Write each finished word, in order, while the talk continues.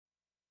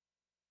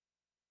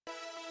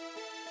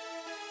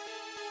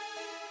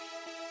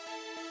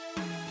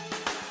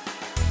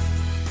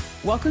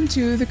Welcome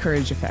to The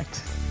Courage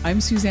Effect.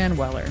 I'm Suzanne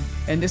Weller,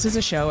 and this is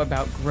a show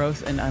about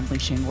growth and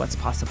unleashing what's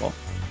possible.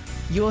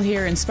 You will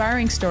hear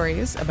inspiring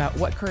stories about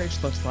what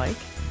courage looks like,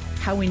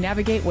 how we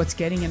navigate what's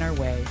getting in our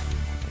way,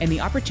 and the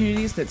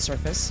opportunities that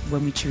surface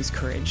when we choose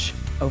courage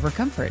over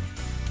comfort.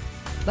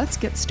 Let's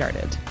get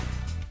started.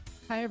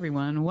 Hi,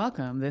 everyone.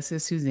 Welcome. This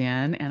is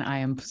Suzanne, and I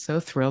am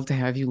so thrilled to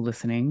have you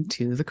listening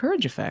to The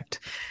Courage Effect.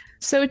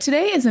 So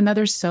today is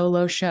another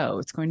solo show.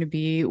 It's going to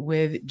be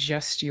with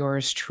just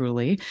yours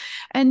truly.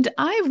 And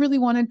I really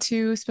wanted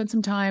to spend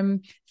some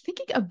time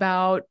thinking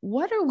about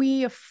what are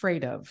we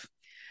afraid of?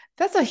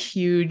 That's a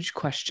huge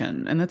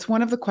question. And that's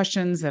one of the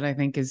questions that I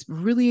think is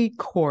really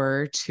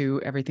core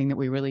to everything that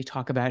we really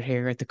talk about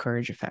here at The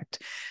Courage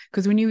Effect.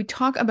 Because when you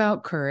talk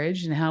about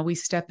courage and how we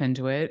step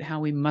into it, how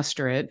we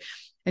muster it,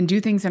 and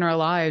do things in our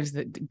lives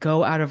that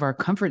go out of our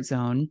comfort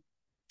zone,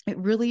 it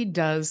really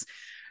does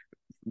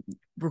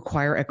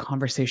require a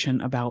conversation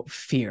about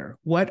fear.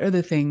 What are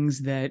the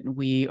things that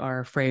we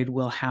are afraid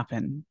will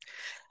happen?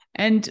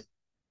 And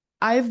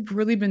I've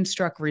really been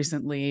struck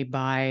recently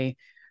by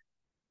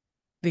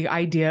the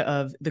idea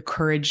of the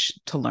courage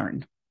to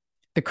learn,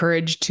 the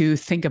courage to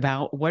think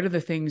about what are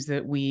the things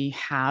that we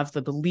have,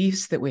 the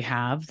beliefs that we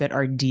have that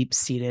are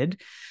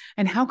deep-seated,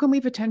 and how can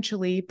we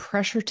potentially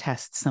pressure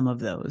test some of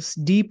those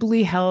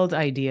deeply held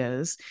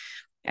ideas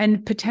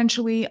and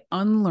potentially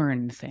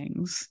unlearn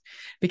things.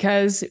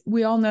 Because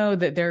we all know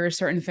that there are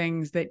certain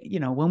things that,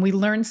 when we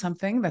learn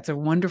something, that's a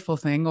wonderful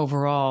thing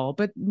overall,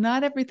 but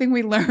not everything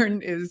we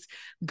learn is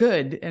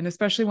good. And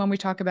especially when we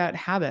talk about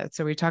habits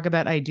or we talk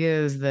about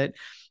ideas that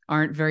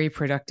aren't very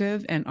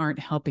productive and aren't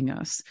helping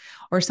us.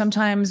 Or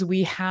sometimes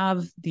we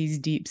have these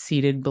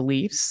deep-seated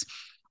beliefs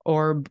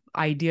or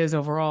ideas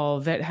overall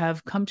that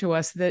have come to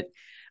us that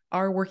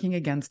are working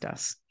against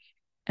us.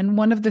 And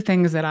one of the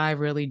things that I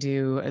really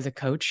do as a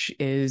coach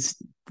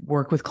is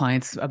work with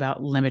clients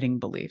about limiting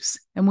beliefs.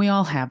 And we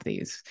all have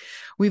these.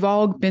 We've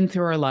all been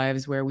through our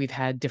lives where we've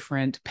had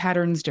different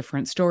patterns,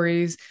 different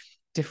stories,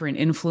 different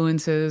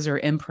influences or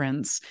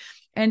imprints.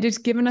 And it's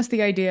given us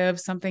the idea of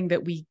something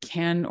that we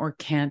can or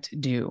can't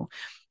do.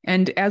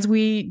 And as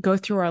we go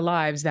through our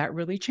lives, that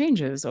really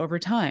changes over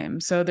time.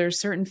 So there's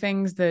certain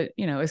things that,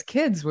 as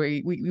kids,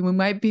 we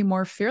might be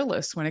more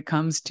fearless when it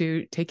comes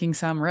to taking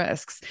some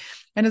risks.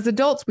 And as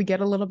adults, we get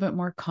a little bit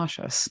more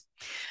cautious.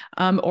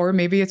 Or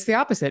maybe it's the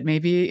opposite.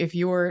 Maybe if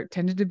you were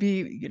tended to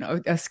be,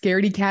 a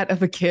scaredy cat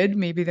of a kid,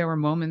 maybe there were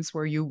moments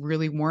where you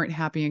really weren't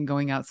happy in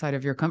going outside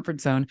of your comfort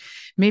zone.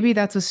 Maybe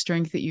that's a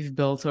strength that you've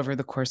built over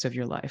the course of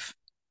your life.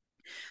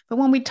 But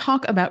when we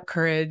talk about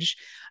courage,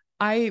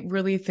 I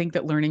really think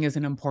that learning is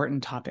an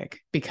important topic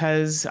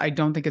because I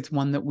don't think it's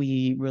one that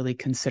we really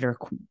consider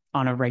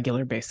on a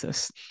regular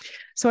basis.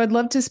 So I'd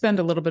love to spend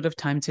a little bit of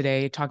time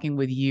today talking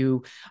with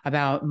you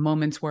about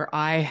moments where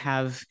I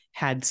have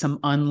had some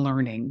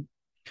unlearning,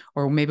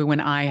 or maybe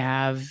when I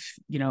have,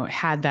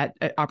 had that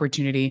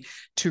opportunity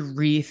to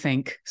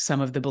rethink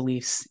some of the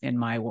beliefs in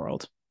my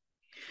world.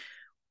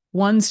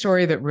 One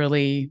story that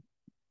really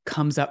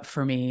comes up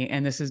for me,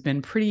 and this has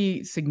been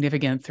pretty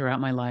significant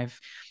throughout my life,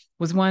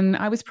 was when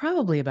I was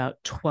probably about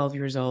 12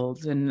 years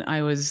old. And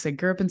I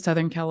grew up in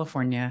Southern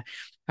California.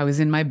 I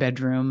was in my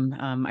bedroom.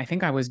 I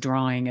think I was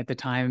drawing at the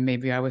time.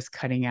 Maybe I was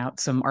cutting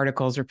out some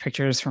articles or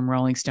pictures from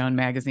Rolling Stone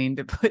magazine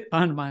to put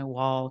on my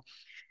wall.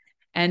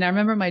 And I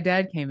remember my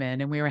dad came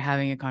in and we were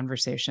having a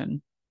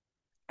conversation.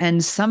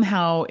 And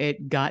somehow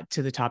it got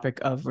to the topic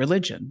of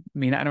religion. I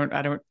mean, I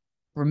don't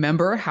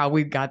remember how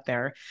we got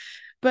there.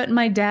 But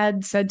my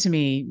dad said to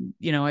me,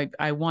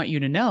 I want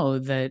you to know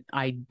that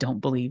I don't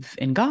believe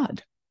in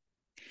God.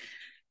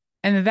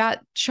 And that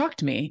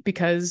shocked me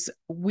because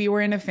we were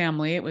in a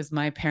family. It was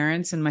my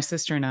parents and my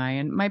sister and I.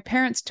 And my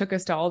parents took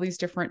us to all these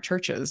different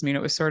churches. I mean,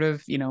 it was sort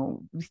of,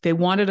 they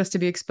wanted us to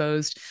be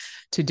exposed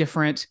to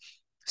different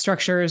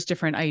structures,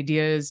 different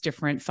ideas,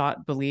 different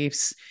thought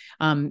beliefs.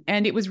 And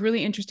it was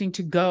really interesting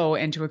to go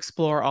and to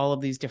explore all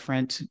of these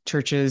different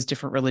churches,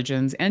 different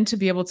religions, and to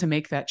be able to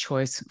make that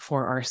choice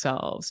for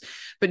ourselves.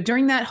 But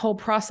during that whole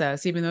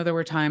process, even though there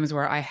were times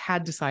where I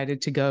had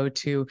decided to go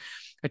to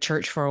a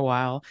church for a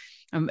while,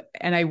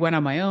 and I went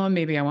on my own,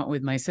 maybe I went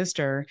with my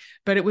sister,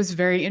 but it was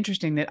very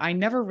interesting that I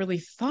never really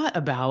thought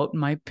about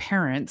my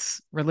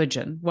parents'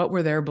 religion. What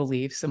were their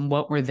beliefs and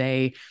what were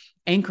they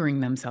anchoring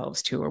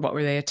themselves to, or what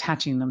were they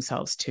attaching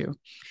themselves to?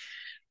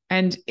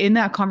 And in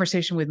that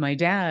conversation with my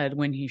dad,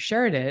 when he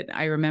shared it,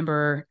 I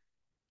remember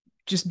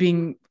just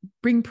being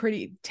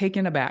pretty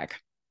taken aback.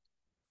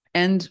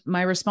 And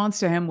my response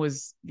to him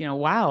was,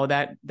 wow,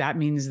 that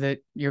means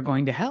that you're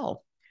going to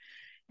hell.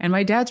 And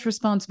my dad's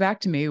response back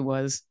to me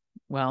was,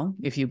 well,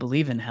 if you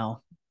believe in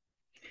hell.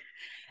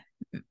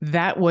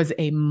 That was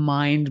a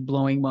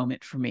mind-blowing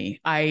moment for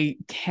me. I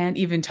can't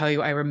even tell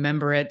you, I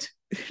remember it.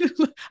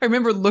 I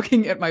remember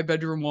looking at my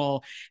bedroom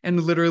wall and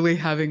literally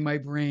having my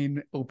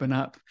brain open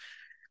up.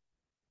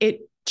 It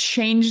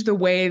changed the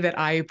way that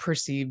I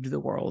perceived the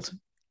world.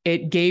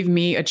 It gave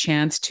me a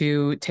chance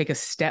to take a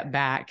step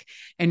back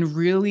and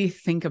really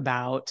think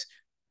about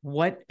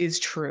what is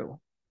true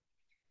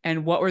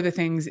and what were the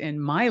things in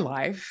my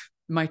life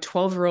my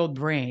 12-year-old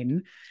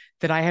brain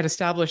that I had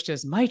established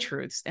as my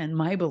truths and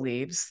my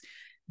beliefs,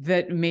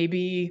 that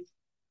maybe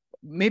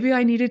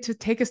I needed to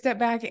take a step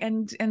back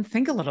and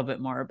think a little bit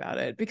more about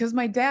it, because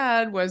my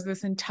dad was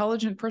this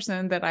intelligent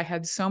person that I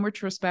had so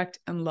much respect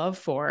and love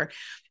for.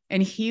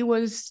 And he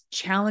was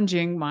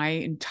challenging my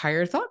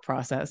entire thought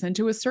process and,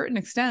 to a certain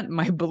extent,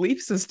 my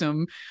belief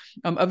system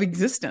of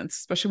existence,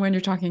 especially when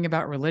you're talking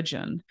about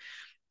religion.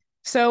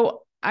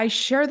 So I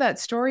share that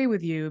story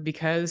with you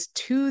because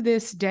to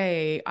this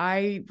day,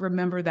 I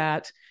remember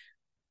that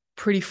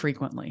pretty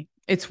frequently.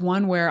 It's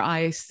one where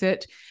I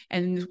sit,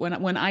 and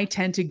when I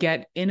tend to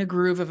get in a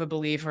groove of a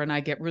belief, or and I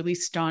get really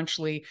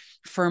staunchly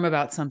firm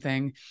about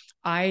something,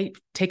 I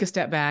take a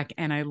step back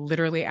and I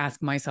literally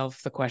ask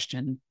myself the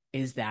question,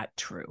 is that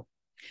true?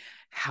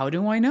 How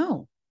do I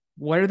know?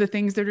 What are the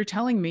things that are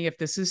telling me if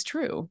this is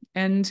true?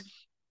 And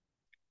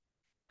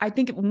I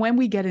think when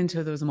we get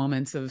into those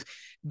moments of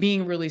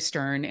being really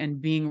stern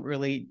and being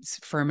really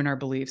firm in our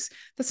beliefs,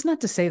 that's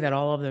not to say that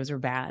all of those are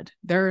bad.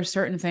 There are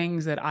certain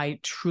things that I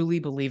truly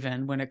believe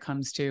in when it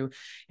comes to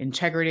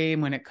integrity,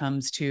 when it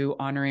comes to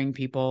honoring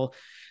people.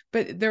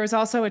 But there is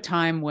also a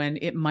time when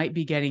it might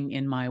be getting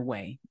in my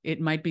way. It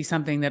might be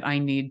something that I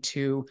need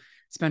to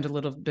spend a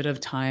little bit of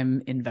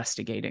time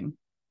investigating.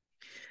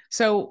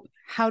 So,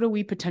 how do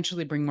we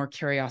potentially bring more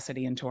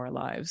curiosity into our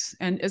lives?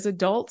 And as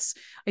adults,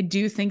 I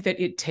do think that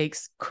it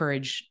takes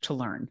courage to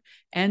learn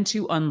and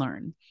to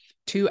unlearn,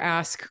 to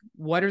ask,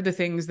 what are the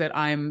things that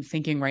I'm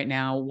thinking right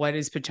now? What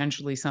is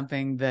potentially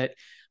something that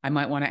I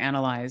might want to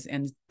analyze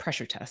and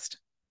pressure test?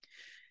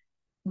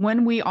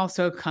 When we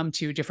also come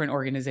to different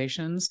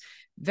organizations,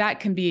 that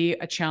can be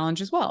a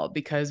challenge as well,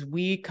 because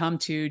we come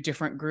to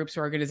different groups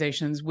or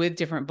organizations with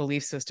different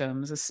belief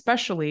systems,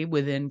 especially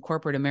within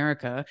corporate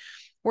America,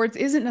 where it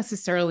isn't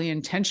necessarily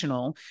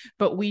intentional,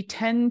 but we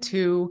tend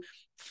to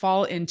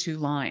fall into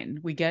line.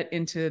 We get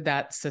into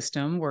that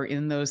system, we're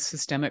in those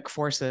systemic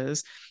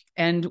forces,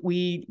 and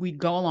we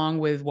go along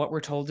with what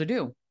we're told to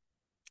do.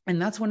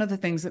 And that's one of the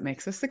things that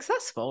makes us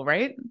successful,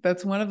 right?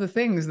 That's one of the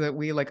things that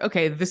we like,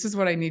 okay, this is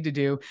what I need to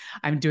do.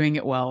 I'm doing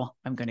it well.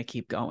 I'm going to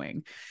keep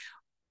going.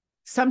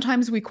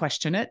 Sometimes we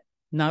question it,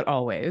 not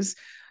always,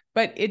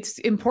 but it's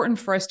important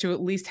for us to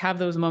at least have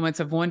those moments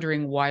of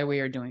wondering why we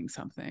are doing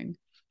something.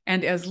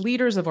 And as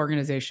leaders of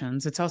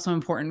organizations, it's also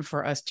important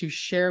for us to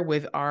share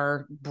with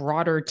our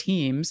broader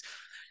teams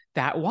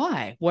that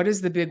why. What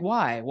is the big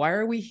why? Why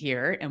are we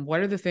here? And what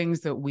are the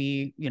things that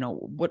we,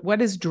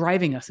 what is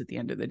driving us at the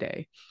end of the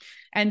day?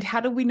 And how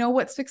do we know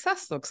what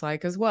success looks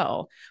like as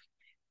well?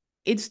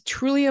 It's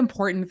truly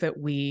important that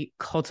we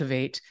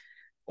cultivate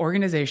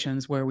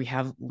organizations where we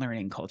have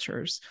learning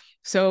cultures.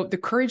 So the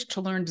courage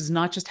to learn does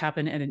not just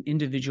happen at an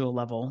individual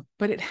level,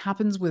 but it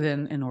happens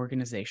within an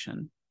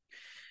organization.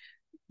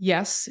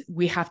 Yes,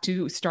 we have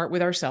to start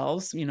with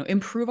ourselves,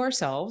 improve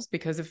ourselves,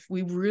 because if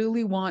we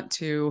really want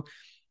to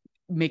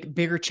make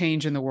bigger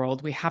change in the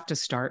world, we have to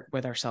start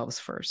with ourselves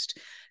first.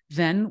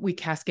 Then we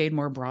cascade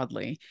more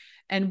broadly.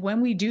 And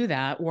when we do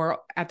that, we're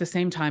at the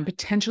same time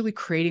potentially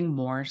creating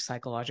more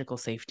psychological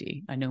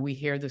safety. I know we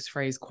hear this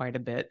phrase quite a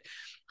bit.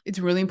 It's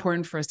really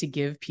important for us to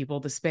give people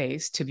the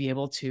space to be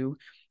able to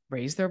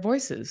raise their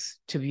voices,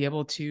 to be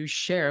able to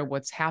share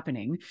what's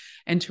happening,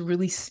 and to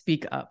really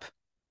speak up.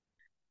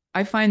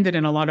 I find that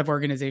in a lot of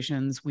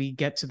organizations, we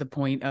get to the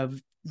point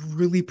of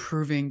really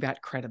proving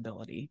that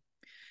credibility.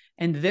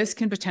 And this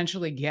can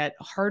potentially get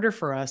harder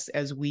for us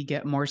as we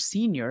get more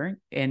senior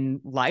in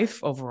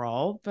life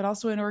overall, but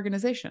also in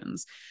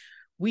organizations.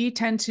 We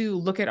tend to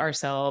look at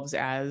ourselves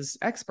as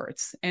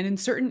experts, and in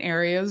certain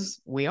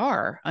areas, we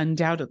are,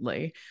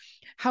 undoubtedly.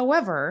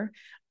 However,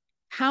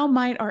 how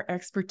might our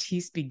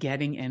expertise be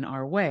getting in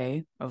our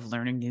way of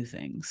learning new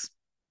things?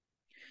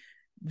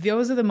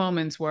 Those are the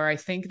moments where I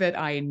think that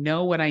I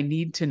know what I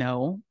need to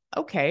know.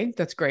 Okay,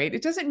 that's great.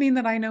 It doesn't mean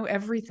that I know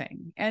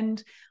everything.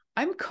 And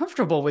I'm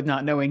comfortable with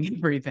not knowing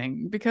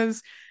everything,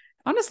 because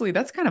honestly,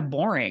 that's kind of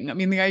boring. I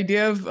mean, the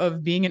idea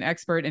of being an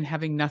expert and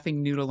having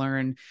nothing new to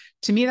learn,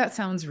 to me, that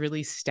sounds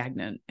really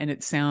stagnant and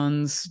it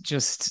sounds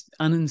just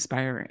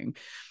uninspiring.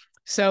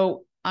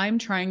 So I'm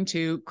trying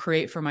to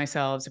create for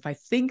myself, if I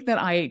think that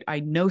I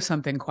know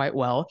something quite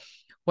well,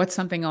 what's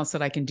something else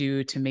that I can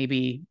do to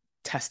maybe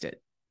test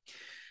it?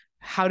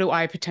 How do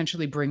I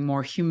potentially bring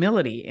more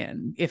humility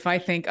in? If I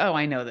think, oh,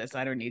 I know this,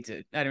 I don't need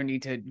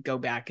to go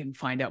back and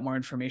find out more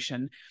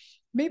information.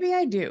 Maybe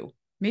I do.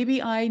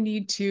 Maybe I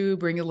need to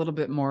bring a little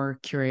bit more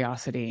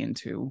curiosity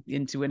into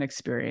an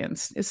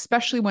experience,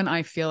 especially when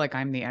I feel like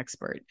I'm the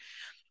expert.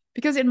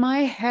 Because in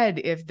my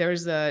head, if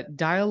there's a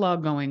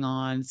dialogue going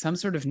on, some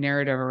sort of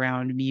narrative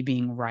around me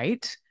being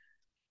right,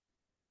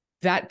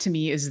 that to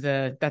me is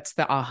that's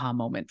the aha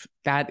moment.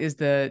 That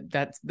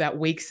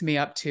wakes me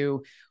up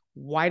to,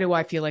 why do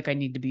I feel like I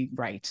need to be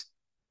right?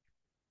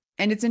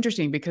 And it's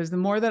interesting because the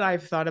more that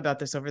I've thought about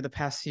this over the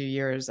past few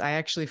years, I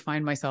actually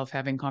find myself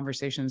having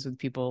conversations with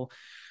people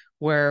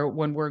where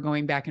when we're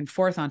going back and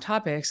forth on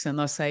topics, and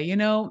they'll say,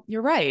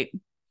 you're right.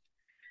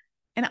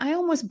 And I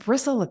almost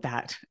bristle at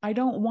that. I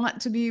don't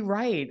want to be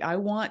right. I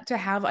want to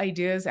have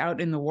ideas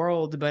out in the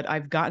world, but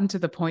I've gotten to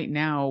the point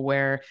now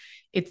where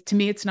to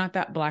me, it's not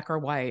that black or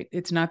white.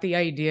 It's not the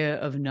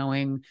idea of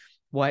knowing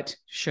what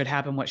should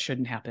happen, what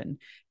shouldn't happen.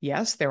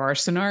 Yes, there are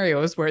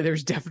scenarios where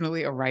there's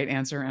definitely a right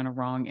answer and a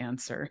wrong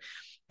answer.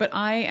 But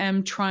I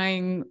am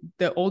trying,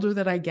 the older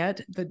that I get,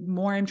 the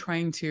more I'm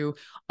trying to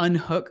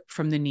unhook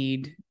from the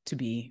need to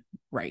be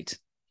right.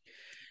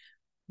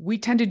 We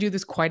tend to do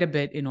this quite a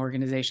bit in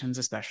organizations,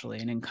 especially,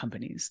 and in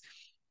companies.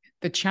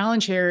 The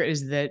challenge here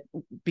is that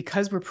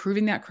because we're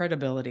proving that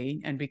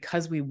credibility and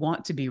because we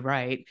want to be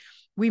right,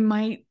 we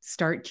might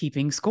start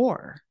keeping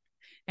score.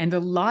 And a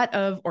lot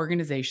of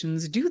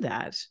organizations do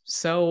that.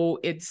 So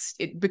it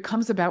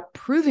becomes about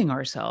proving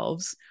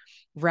ourselves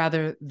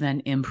rather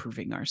than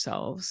improving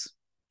ourselves.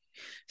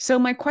 So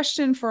my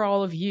question for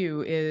all of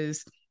you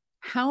is,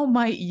 how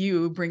might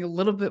you bring a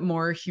little bit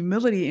more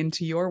humility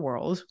into your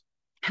world?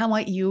 How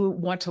might you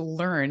want to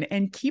learn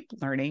and keep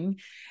learning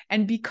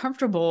and be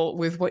comfortable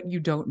with what you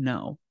don't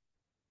know?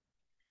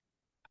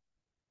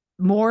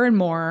 More and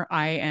more,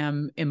 I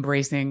am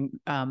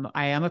embracing, I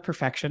am a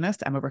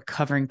perfectionist. I'm a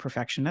recovering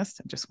perfectionist.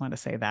 I just want to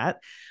say that.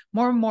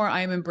 More and more,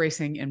 I am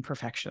embracing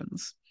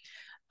imperfections.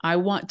 I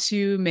want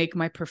to make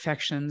my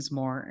perfections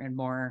more and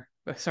more,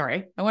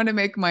 I want to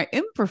make my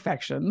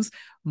imperfections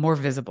more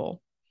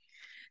visible.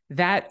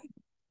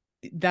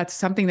 That's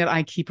something that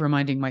I keep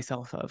reminding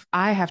myself of.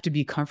 I have to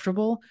be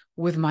comfortable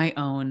with my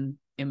own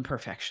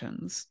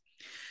imperfections.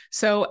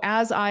 So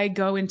as I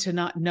go into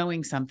not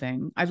knowing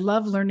something, I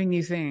love learning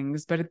new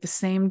things, but at the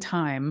same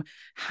time,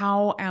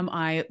 how am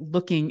I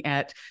looking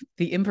at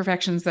the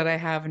imperfections that I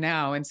have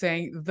now and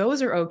saying,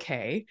 those are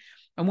okay?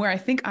 And where I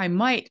think I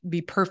might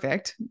be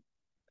perfect,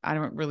 I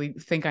don't really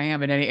think I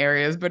am in any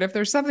areas, but if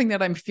there's something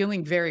that I'm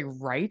feeling very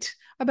right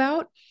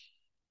about,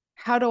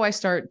 how do I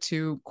start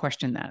to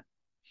question that?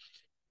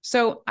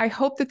 So I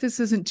hope that this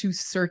isn't too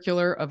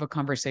circular of a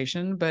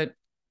conversation, but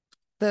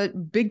the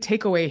big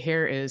takeaway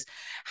here is,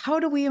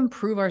 how do we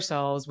improve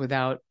ourselves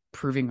without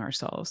proving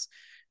ourselves?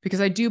 Because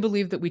I do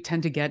believe that we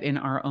tend to get in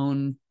our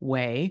own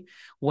way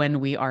when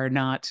we are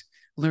not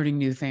learning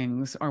new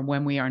things or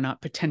when we are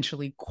not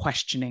potentially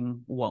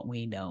questioning what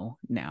we know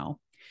now.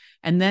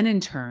 And then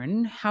in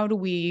turn, how do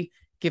we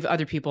give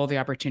other people the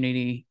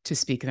opportunity to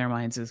speak their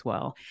minds as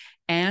well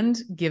and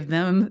give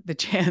them the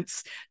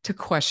chance to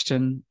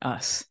question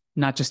us?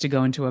 Not just to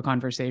go into a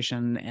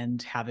conversation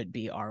and have it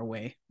be our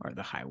way or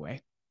the highway.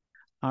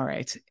 All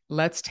right,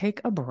 let's take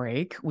a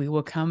break. We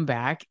will come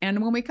back.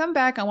 And when we come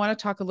back, I want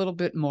to talk a little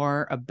bit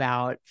more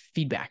about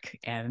feedback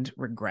and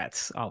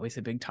regrets. Always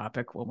a big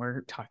topic when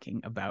we're talking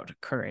about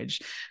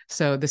courage.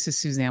 So this is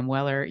Suzanne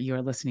Weller.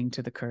 You're listening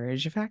to The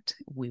Courage Effect.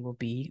 We will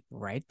be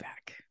right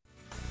back.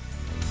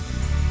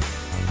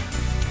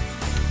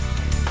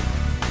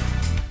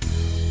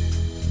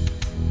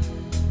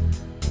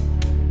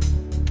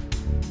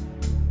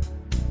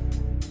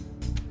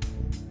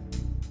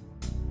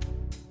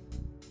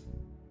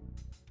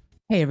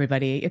 Hey,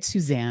 everybody, it's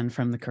Suzanne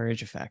from The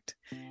Courage Effect.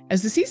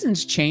 As the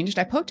seasons changed,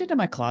 I poked into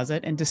my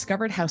closet and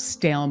discovered how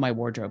stale my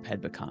wardrobe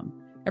had become.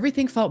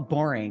 Everything felt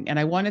boring, and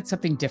I wanted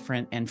something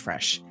different and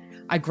fresh.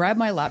 I grabbed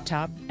my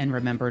laptop and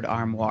remembered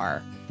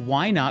Armoire.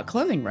 Why not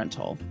clothing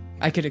rental?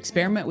 I could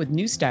experiment with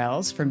new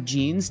styles from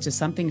jeans to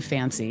something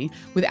fancy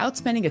without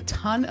spending a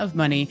ton of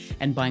money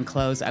and buying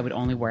clothes I would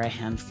only wear a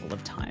handful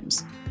of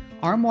times.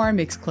 Armoire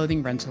makes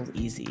clothing rental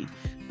easy.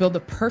 Build the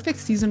perfect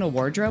seasonal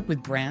wardrobe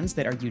with brands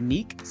that are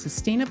unique,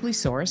 sustainably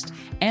sourced,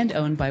 and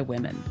owned by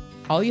women.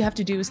 All you have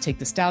to do is take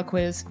the style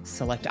quiz,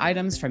 select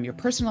items from your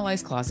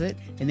personalized closet,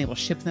 and they will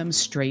ship them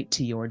straight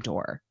to your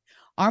door.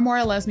 Armoire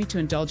allows me to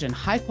indulge in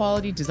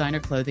high-quality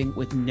designer clothing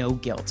with no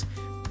guilt.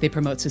 They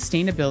promote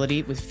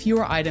sustainability with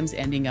fewer items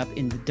ending up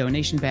in the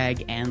donation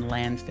bag and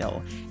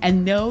landfill,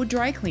 and no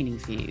dry cleaning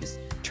fees.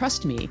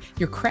 Trust me,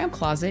 your cramped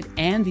closet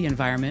and the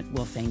environment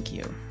will thank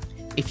you.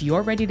 If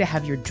you're ready to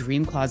have your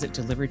dream closet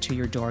delivered to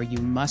your door, you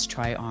must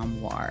try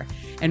Armoire.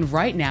 And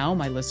right now,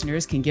 my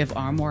listeners can give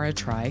Armoire a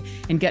try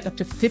and get up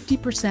to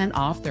 50%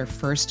 off their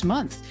first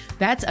month.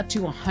 That's up to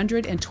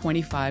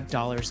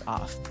 $125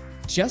 off.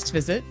 Just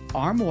visit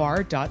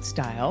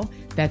armoire.style.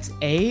 That's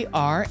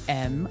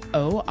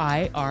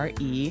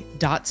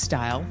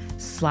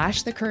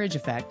ARMOIRE.style/The Courage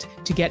Effect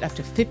to get up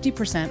to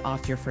 50%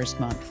 off your first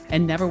month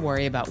and never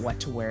worry about what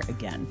to wear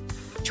again.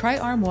 Try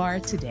Armoire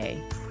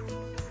today.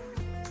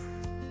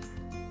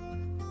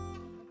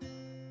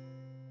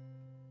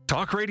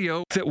 Talk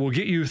radio that will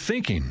get you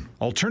thinking.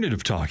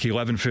 Alternative Talk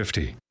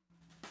 1150.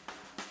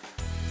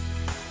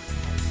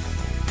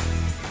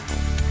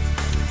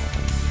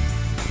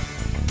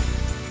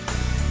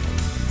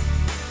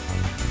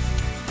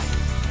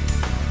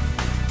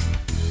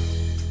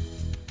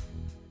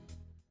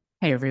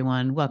 Hey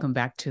everyone, welcome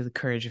back to The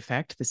Courage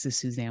Effect. This is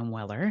Suzanne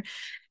Weller,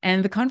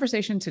 and the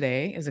conversation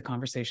today is a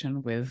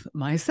conversation with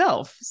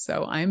myself.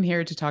 So I'm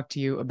here to talk to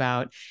you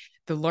about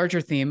the larger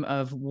theme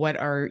of what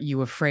are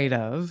you afraid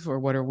of, or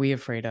what are we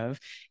afraid of?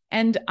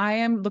 And I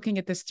am looking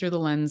at this through the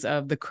lens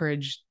of the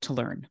courage to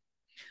learn.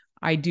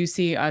 I do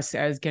see us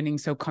as getting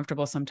so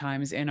comfortable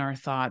sometimes in our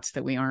thoughts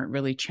that we aren't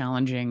really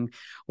challenging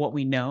what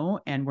we know,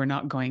 and we're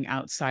not going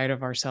outside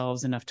of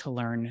ourselves enough to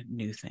learn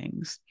new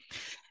things.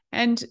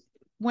 And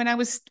when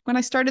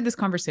I started this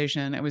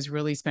conversation, I was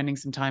really spending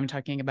some time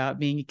talking about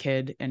being a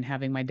kid and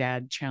having my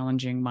dad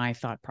challenging my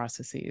thought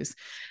processes.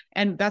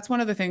 And that's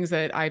one of the things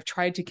that I've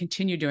tried to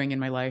continue doing in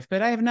my life,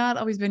 but I have not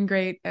always been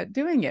great at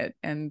doing it.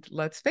 And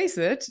let's face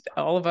it,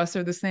 all of us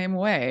are the same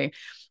way.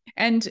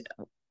 And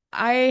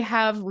I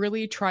have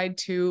really tried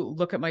to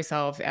look at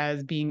myself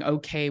as being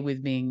okay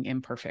with being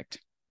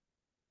imperfect.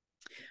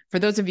 For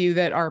those of you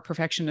that are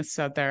perfectionists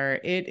out there,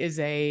 it is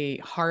a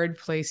hard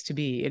place to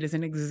be. It is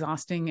an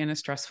exhausting and a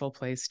stressful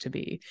place to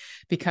be,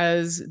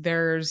 because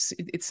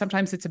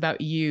sometimes it's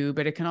about you,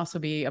 but it can also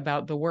be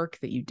about the work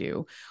that you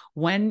do.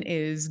 When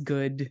is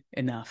good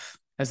enough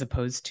as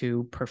opposed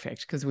to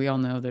perfect? Because we all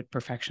know that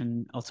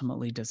perfection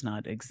ultimately does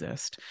not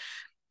exist.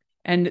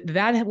 And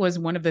that was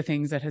one of the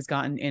things that has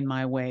gotten in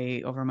my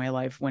way over my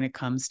life when it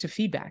comes to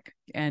feedback.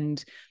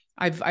 And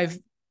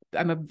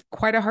I'm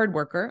quite a hard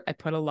worker. I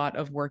put a lot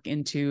of work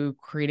into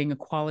creating a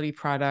quality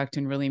product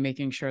and really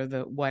making sure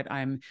that what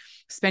I'm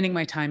spending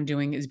my time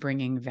doing is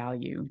bringing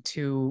value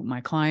to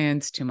my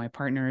clients, to my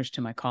partners,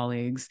 to my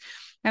colleagues.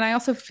 And I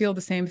also feel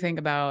the same thing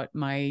about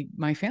my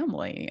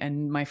family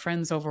and my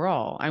friends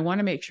overall. I want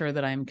to make sure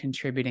that I'm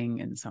contributing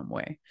in some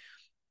way.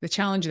 The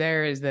challenge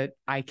there is that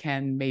I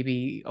can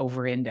maybe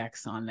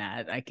over-index on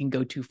that. I can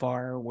go too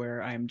far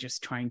where I'm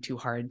just trying too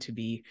hard to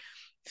be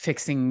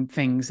fixing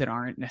things that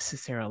aren't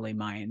necessarily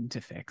mine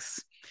to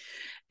fix.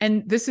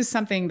 And this is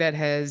something that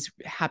has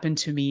happened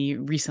to me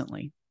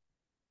recently.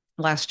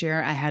 Last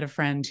year, I had a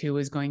friend who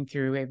was going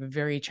through a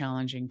very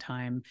challenging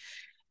time,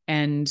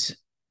 and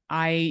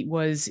I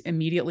was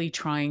immediately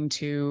trying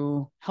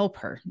to help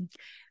her.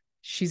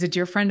 She's a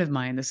dear friend of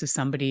mine. This is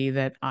somebody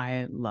that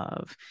I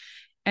love.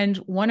 And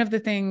one of the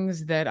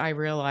things that I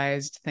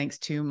realized, thanks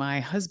to my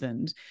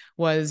husband,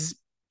 was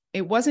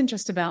it wasn't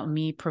just about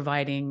me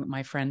providing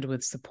my friend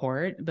with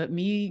support, but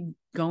me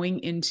going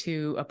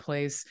into a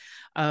place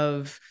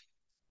of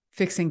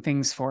fixing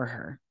things for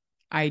her.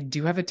 I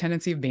do have a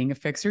tendency of being a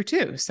fixer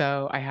too.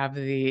 So I have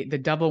the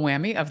double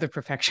whammy of the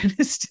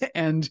perfectionist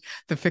and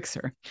the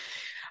fixer.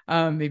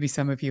 Maybe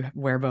some of you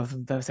wear both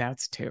of those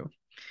hats too.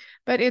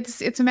 But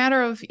it's a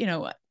matter of,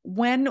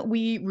 when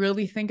we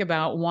really think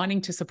about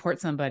wanting to support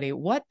somebody,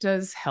 what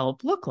does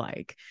help look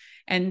like?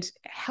 And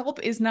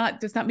help does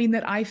not mean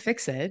that I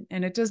fix it.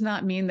 And it does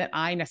not mean that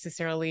I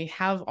necessarily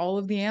have all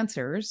of the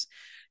answers,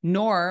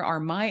 nor are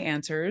my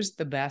answers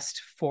the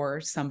best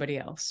for somebody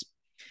else.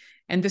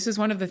 And this is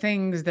one of the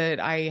things that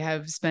I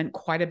have spent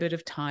quite a bit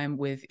of time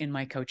with in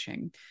my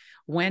coaching.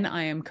 When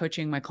I am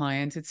coaching my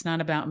clients, it's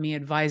not about me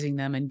advising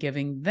them and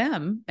giving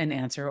them an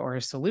answer or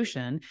a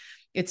solution.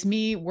 It's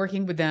me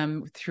working with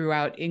them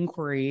throughout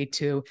inquiry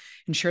to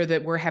ensure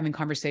that we're having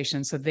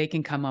conversations so they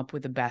can come up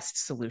with the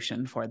best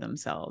solution for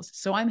themselves.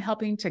 So I'm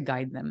helping to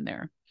guide them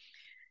there.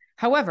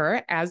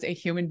 However, as a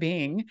human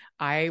being,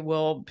 I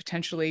will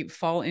potentially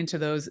fall into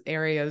those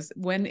areas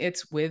when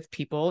it's with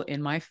people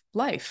in my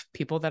life,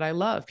 people that I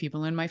love,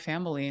 people in my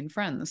family and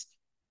friends.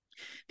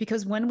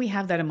 Because when we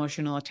have that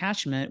emotional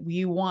attachment,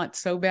 we want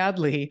so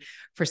badly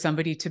for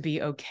somebody to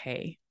be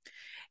okay.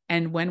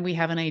 And when we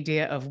have an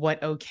idea of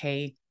what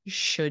okay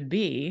should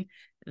be,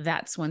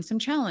 that's when some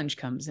challenge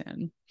comes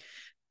in.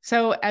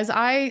 So as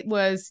I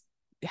was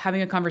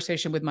having a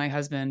conversation with my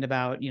husband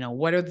about,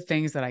 what are the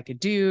things that I could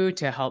do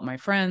to help my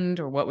friend,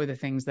 or what were the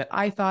things that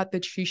I thought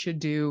that she should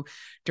do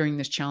during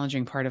this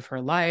challenging part of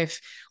her life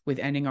with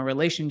ending a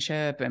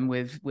relationship and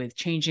with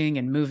changing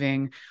and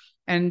moving.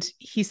 And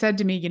he said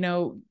to me,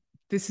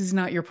 this is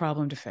not your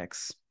problem to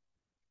fix.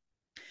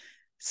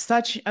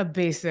 Such a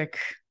basic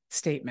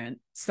statement,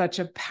 such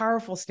a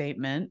powerful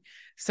statement,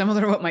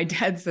 similar to what my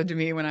dad said to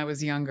me when I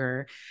was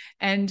younger.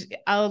 And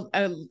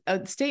a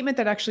statement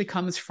that actually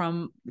comes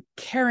from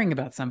caring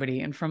about somebody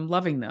and from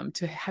loving them,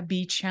 to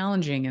be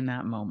challenging in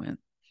that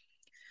moment.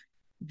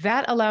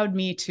 That allowed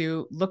me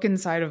to look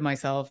inside of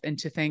myself and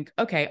to think,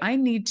 okay, I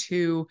need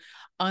to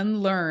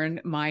unlearn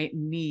my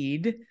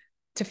need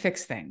to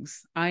fix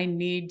things. I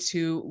need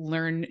to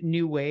learn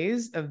new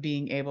ways of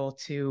being able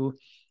to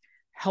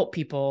help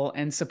people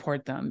and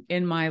support them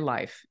in my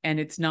life. And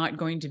it's not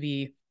going to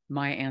be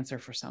my answer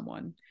for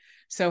someone.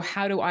 So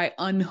how do I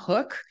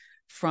unhook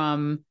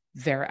from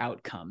their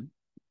outcome?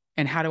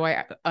 And how do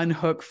I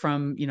unhook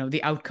from,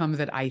 the outcome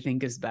that I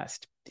think is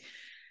best?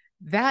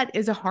 That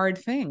is a hard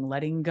thing,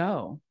 letting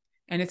go.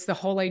 And it's the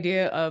whole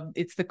idea of,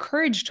 it's the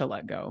courage to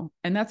let go.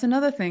 And that's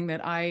another thing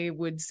that I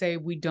would say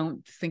we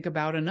don't think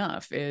about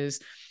enough, is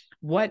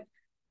what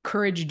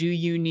courage do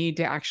you need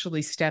to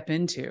actually step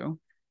into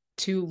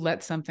to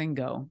let something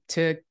go,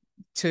 to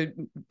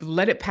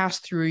let it pass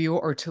through you,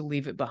 or to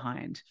leave it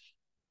behind.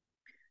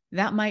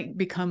 That might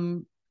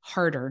become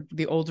harder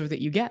the older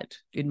that you get.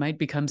 It might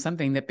become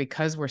something that,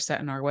 because we're set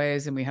in our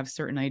ways and we have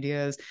certain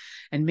ideas,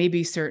 and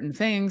maybe certain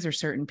things or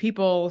certain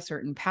people,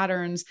 certain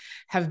patterns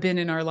have been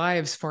in our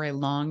lives for a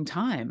long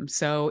time.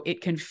 So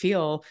it can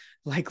feel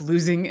like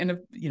losing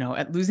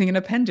losing an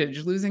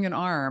appendage, losing an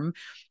arm,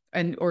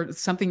 and or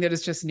something that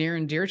is just near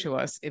and dear to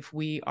us if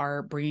we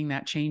are bringing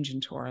that change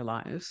into our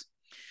lives.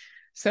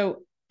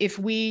 So if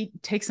we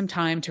take some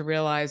time to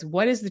realize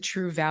what is the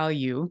true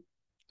value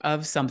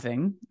of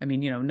something,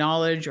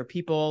 knowledge or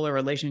people or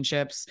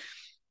relationships,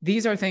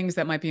 these are things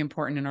that might be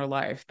important in our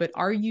life, but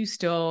are you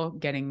still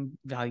getting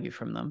value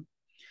from them?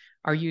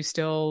 Are you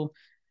still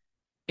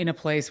in a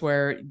place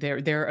where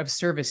they're of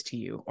service to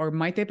you, or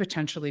might they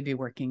potentially be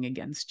working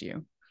against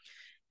you?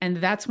 And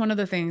that's one of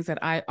the things that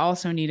I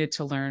also needed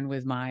to learn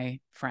with my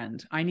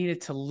friend. I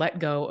needed to let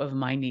go of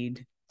my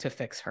need to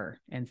fix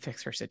her and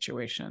fix her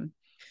situation.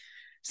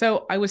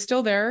 So I was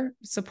still there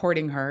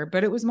supporting her,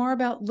 but it was more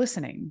about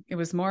listening. It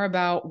was more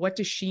about what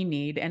does she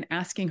need and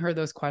asking her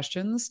those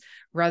questions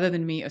rather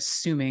than me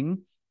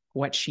assuming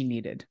what she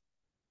needed.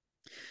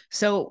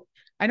 So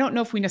I don't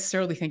know if we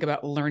necessarily think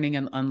about learning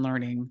and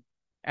unlearning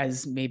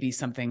as maybe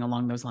something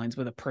along those lines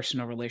with a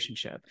personal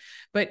relationship,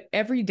 but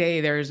every day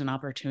there is an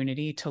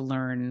opportunity to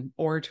learn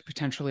or to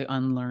potentially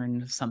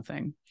unlearn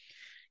something.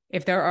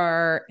 If there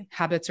are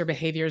habits or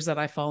behaviors that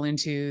I fall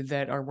into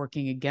that are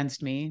working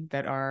against me,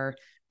 that are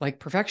like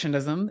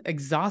perfectionism,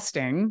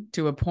 exhausting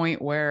to a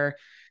point where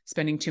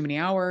spending too many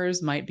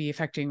hours might be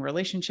affecting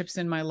relationships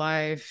in my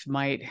life,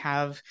 might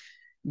have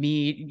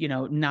me,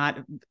 not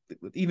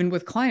even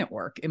with client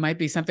work. It might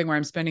be something where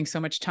I'm spending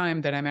so much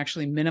time that I'm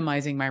actually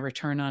minimizing my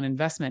return on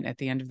investment at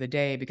the end of the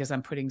day because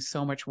I'm putting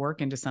so much work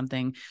into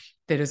something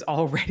that is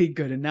already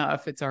good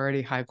enough. It's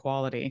already high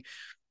quality.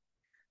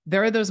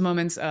 There are those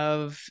moments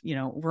of,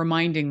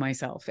 reminding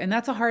myself, and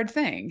that's a hard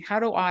thing. How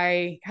do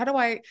I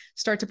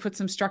start to put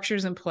some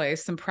structures in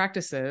place, some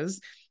practices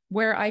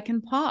where I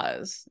can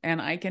pause and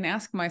I can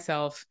ask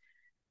myself,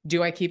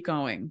 do I keep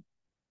going?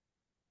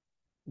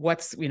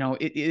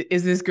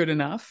 Is this good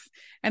enough?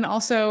 And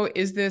also,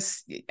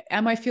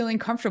 am I feeling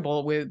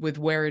comfortable with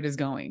where it is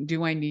going?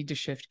 Do I need to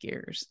shift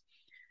gears?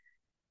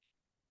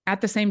 At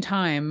the same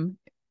time,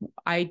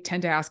 I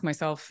tend to ask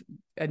myself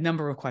a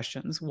number of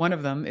questions. One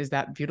of them is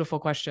that beautiful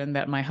question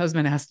that my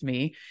husband asked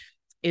me,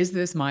 is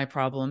this my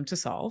problem to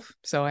solve?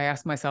 So I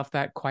ask myself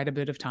that quite a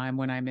bit of time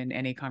when I'm in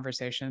any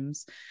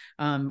conversations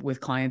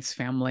with clients,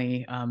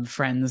 family,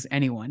 friends,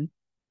 anyone,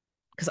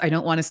 because I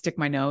don't want to stick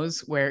my nose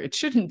where it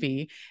shouldn't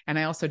be. And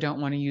I also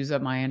don't want to use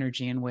up my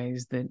energy in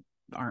ways that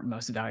aren't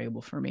most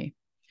valuable for me.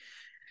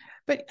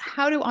 But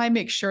how do I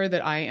make sure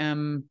that I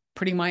am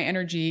putting my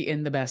energy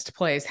in the best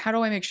place? How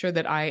do I make sure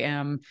that I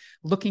am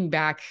looking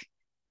back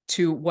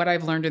to what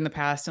I've learned in the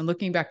past and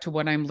looking back to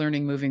what I'm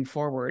learning moving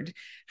forward?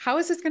 How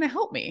is this going to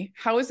help me?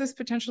 How is this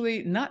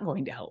potentially not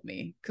going to help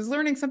me? Because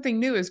learning something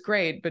new is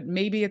great, but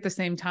maybe at the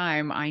same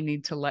time, I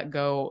need to let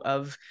go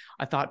of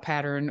a thought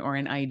pattern or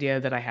an idea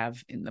that I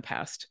have in the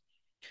past.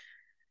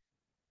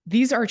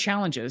 These are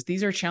challenges.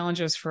 These are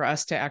challenges for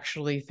us to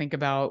actually think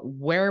about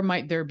where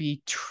might there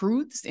be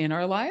truths in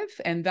our life.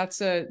 And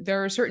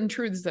there are certain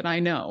truths that I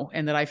know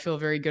and that I feel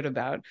very good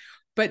about,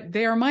 but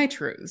they are my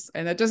truths.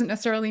 And that doesn't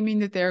necessarily mean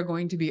that they're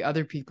going to be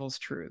other people's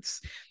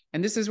truths.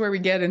 And this is where we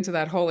get into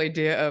that whole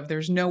idea of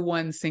there's no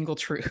one single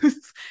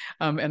truth.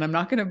 And I'm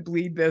not going to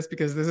bleed this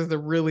because this is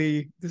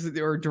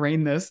or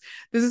drain this.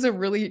 This is a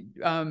really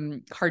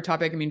hard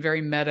topic.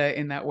 Very meta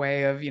in that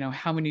way of,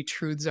 how many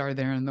truths are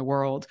there in the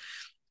world?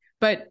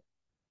 But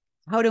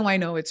how do I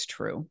know it's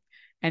true?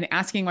 And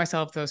asking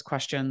myself those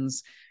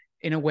questions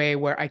in a way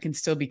where I can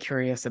still be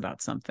curious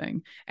about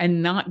something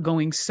and not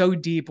going so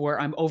deep where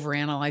I'm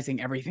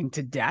overanalyzing everything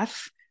to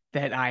death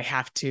that I'm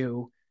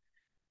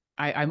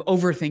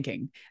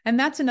overthinking. And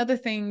that's another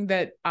thing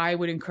that I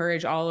would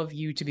encourage all of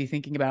you to be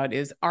thinking about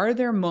is, are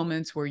there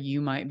moments where you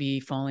might be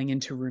falling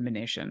into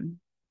rumination?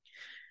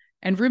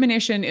 And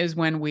rumination is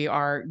when we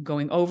are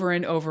going over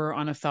and over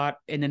on a thought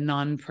in a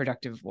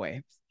non-productive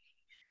way.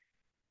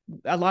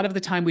 A lot of the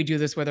time we do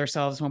this with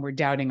ourselves when we're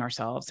doubting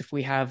ourselves. If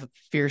we have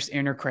fierce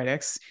inner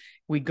critics,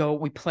 we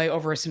play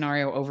over a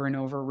scenario over and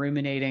over,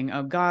 ruminating,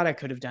 oh God, I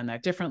could have done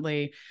that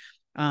differently.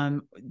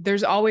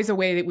 There's always a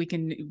way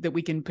that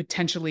we can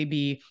potentially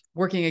be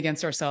working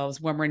against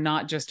ourselves when we're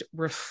not just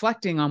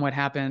reflecting on what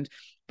happened,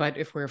 but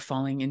if we're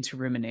falling into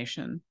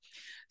rumination.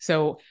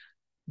 So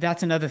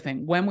that's another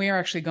thing. When we are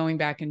actually going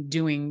back and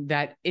doing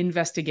that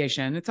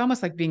investigation, it's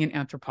almost like being an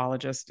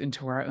anthropologist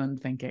into our own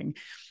thinking.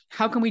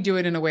 How can we do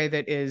it in a way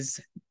that is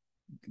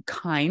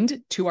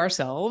kind to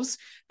ourselves,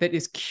 that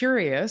is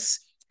curious,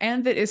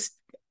 and that is,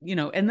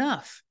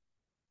 enough?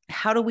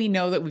 How do we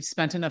know that we've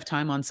spent enough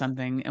time on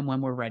something and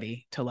when we're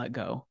ready to let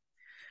go?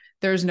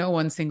 There's no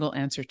one single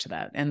answer to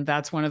that. And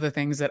that's one of the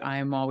things that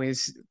I'm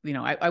always,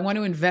 I want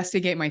to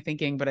investigate my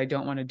thinking, but I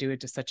don't want to do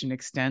it to such an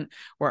extent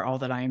where all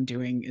that I am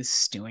doing is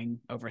stewing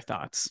over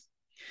thoughts.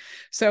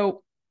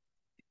 So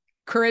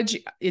courage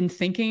in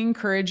thinking,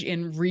 courage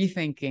in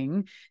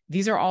rethinking,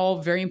 these are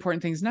all very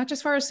important things, not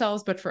just for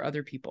ourselves, but for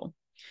other people.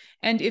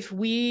 And if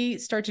we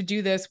start to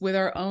do this with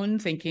our own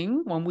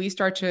thinking, when we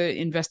start to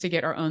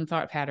investigate our own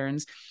thought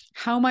patterns,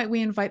 how might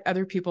we invite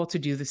other people to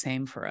do the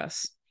same for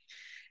us?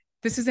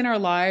 This is in our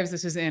lives.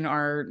 This is in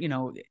our,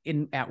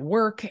 at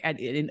work,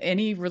 in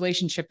any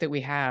relationship that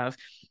we have.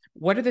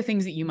 What are the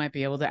things that you might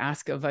be able to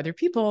ask of other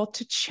people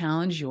to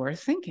challenge your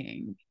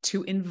thinking,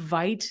 to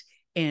invite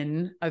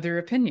in other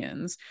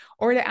opinions,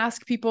 or to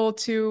ask people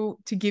to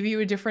give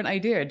you a different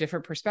idea, a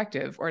different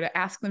perspective, or to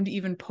ask them to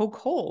even poke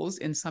holes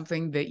in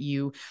something that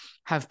you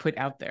have put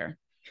out there?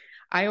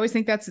 I always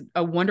think that's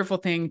a wonderful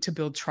thing to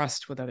build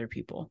trust with other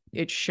people.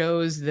 It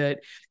shows that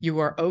you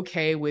are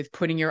okay with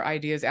putting your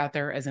ideas out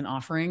there as an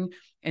offering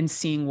and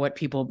seeing what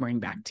people bring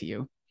back to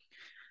you.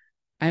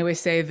 I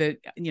always say that,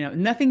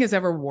 nothing is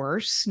ever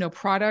worse. No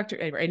product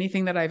or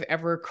anything that I've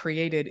ever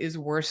created is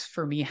worse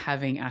for me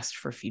having asked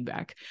for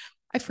feedback.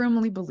 I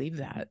firmly believe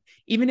that.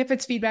 Even if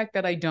it's feedback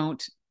that I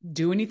don't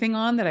do anything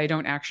on, that I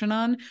don't action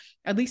on,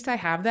 at least I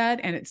have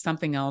that, and it's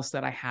something else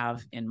that I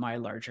have in my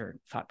larger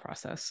thought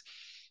process.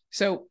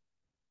 So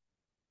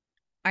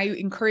I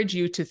encourage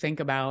you to think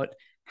about,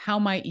 how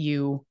might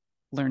you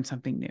learn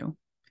something new?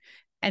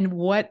 And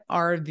what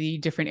are the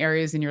different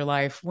areas in your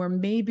life where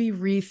maybe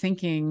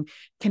rethinking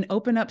can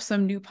open up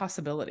some new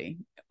possibility,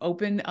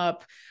 open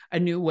up a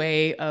new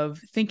way of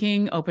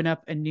thinking, open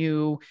up a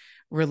new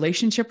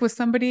relationship with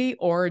somebody,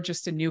 or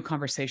just a new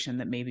conversation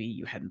that maybe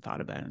you hadn't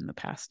thought about in the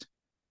past?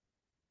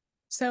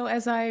 So,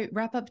 as I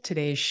wrap up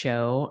today's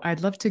show,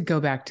 I'd love to go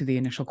back to the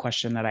initial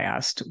question that I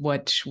asked,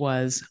 which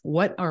was,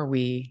 what are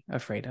we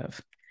afraid of?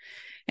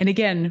 And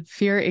again,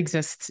 fear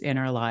exists in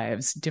our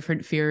lives.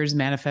 Different fears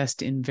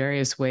manifest in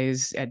various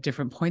ways at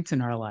different points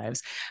in our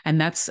lives,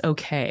 and that's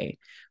okay.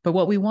 But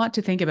what we want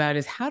to think about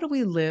is, how do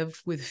we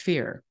live with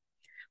fear?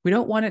 We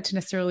don't want it to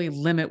necessarily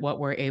limit what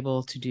we're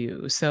able to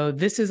do. So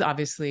this is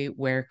obviously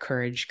where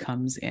courage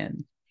comes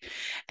in.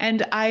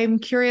 And I'm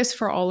curious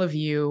for all of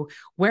you,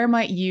 where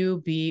might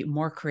you be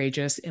more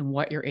courageous in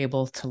what you're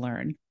able to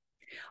learn?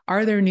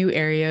 Are there new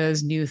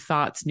areas, new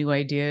thoughts, new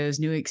ideas,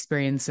 new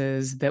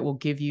experiences that will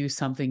give you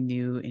something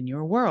new in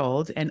your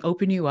world and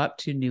open you up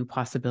to new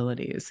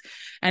possibilities?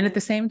 And at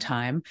the same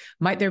time,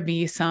 might there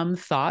be some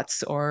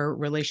thoughts or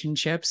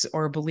relationships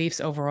or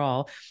beliefs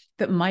overall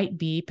that might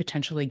be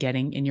potentially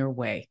getting in your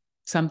way?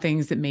 Some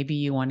things that maybe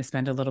you want to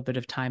spend a little bit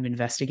of time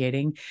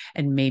investigating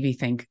and maybe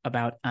think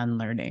about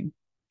unlearning.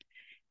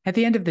 At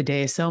the end of the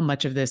day, so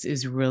much of this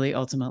is really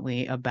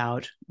ultimately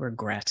about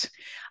regret.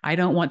 I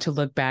don't want to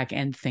look back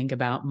and think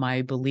about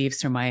my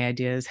beliefs or my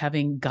ideas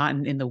having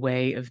gotten in the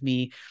way of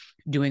me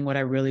doing what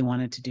I really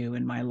wanted to do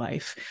in my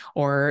life,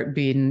 or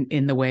being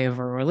in the way of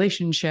a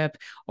relationship,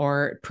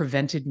 or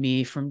prevented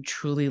me from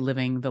truly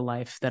living the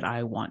life that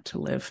I want to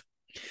live.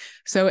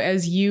 So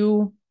as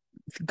you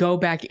go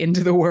back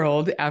into the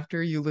world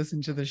after you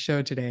listen to the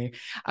show today,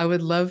 I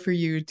would love for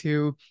you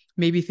to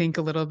maybe think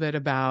a little bit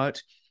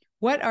about,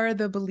 what are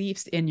the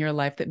beliefs in your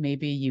life that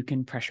maybe you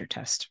can pressure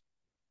test?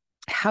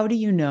 How do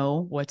you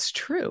know what's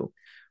true?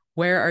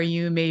 Where are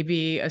you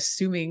maybe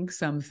assuming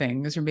some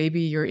things, or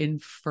maybe you're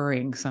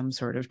inferring some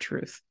sort of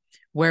truth?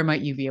 Where might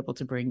you be able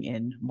to bring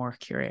in more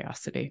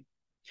curiosity?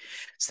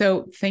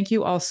 So thank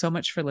you all so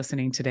much for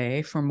listening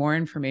today. For more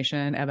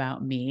information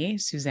about me,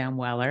 Suzanne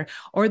Weller,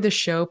 or the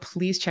show,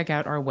 please check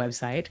out our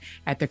website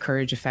at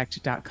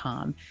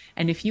thecourageeffect.com.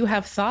 And if you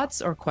have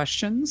thoughts or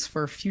questions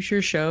for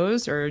future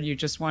shows, or you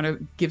just want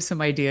to give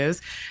some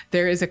ideas,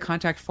 there is a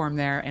contact form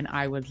there, and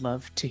I would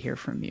love to hear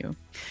from you.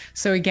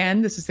 So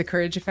again, this is The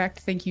Courage Effect.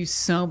 Thank you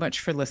so much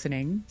for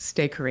listening.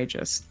 Stay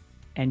courageous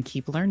and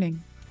keep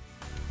learning.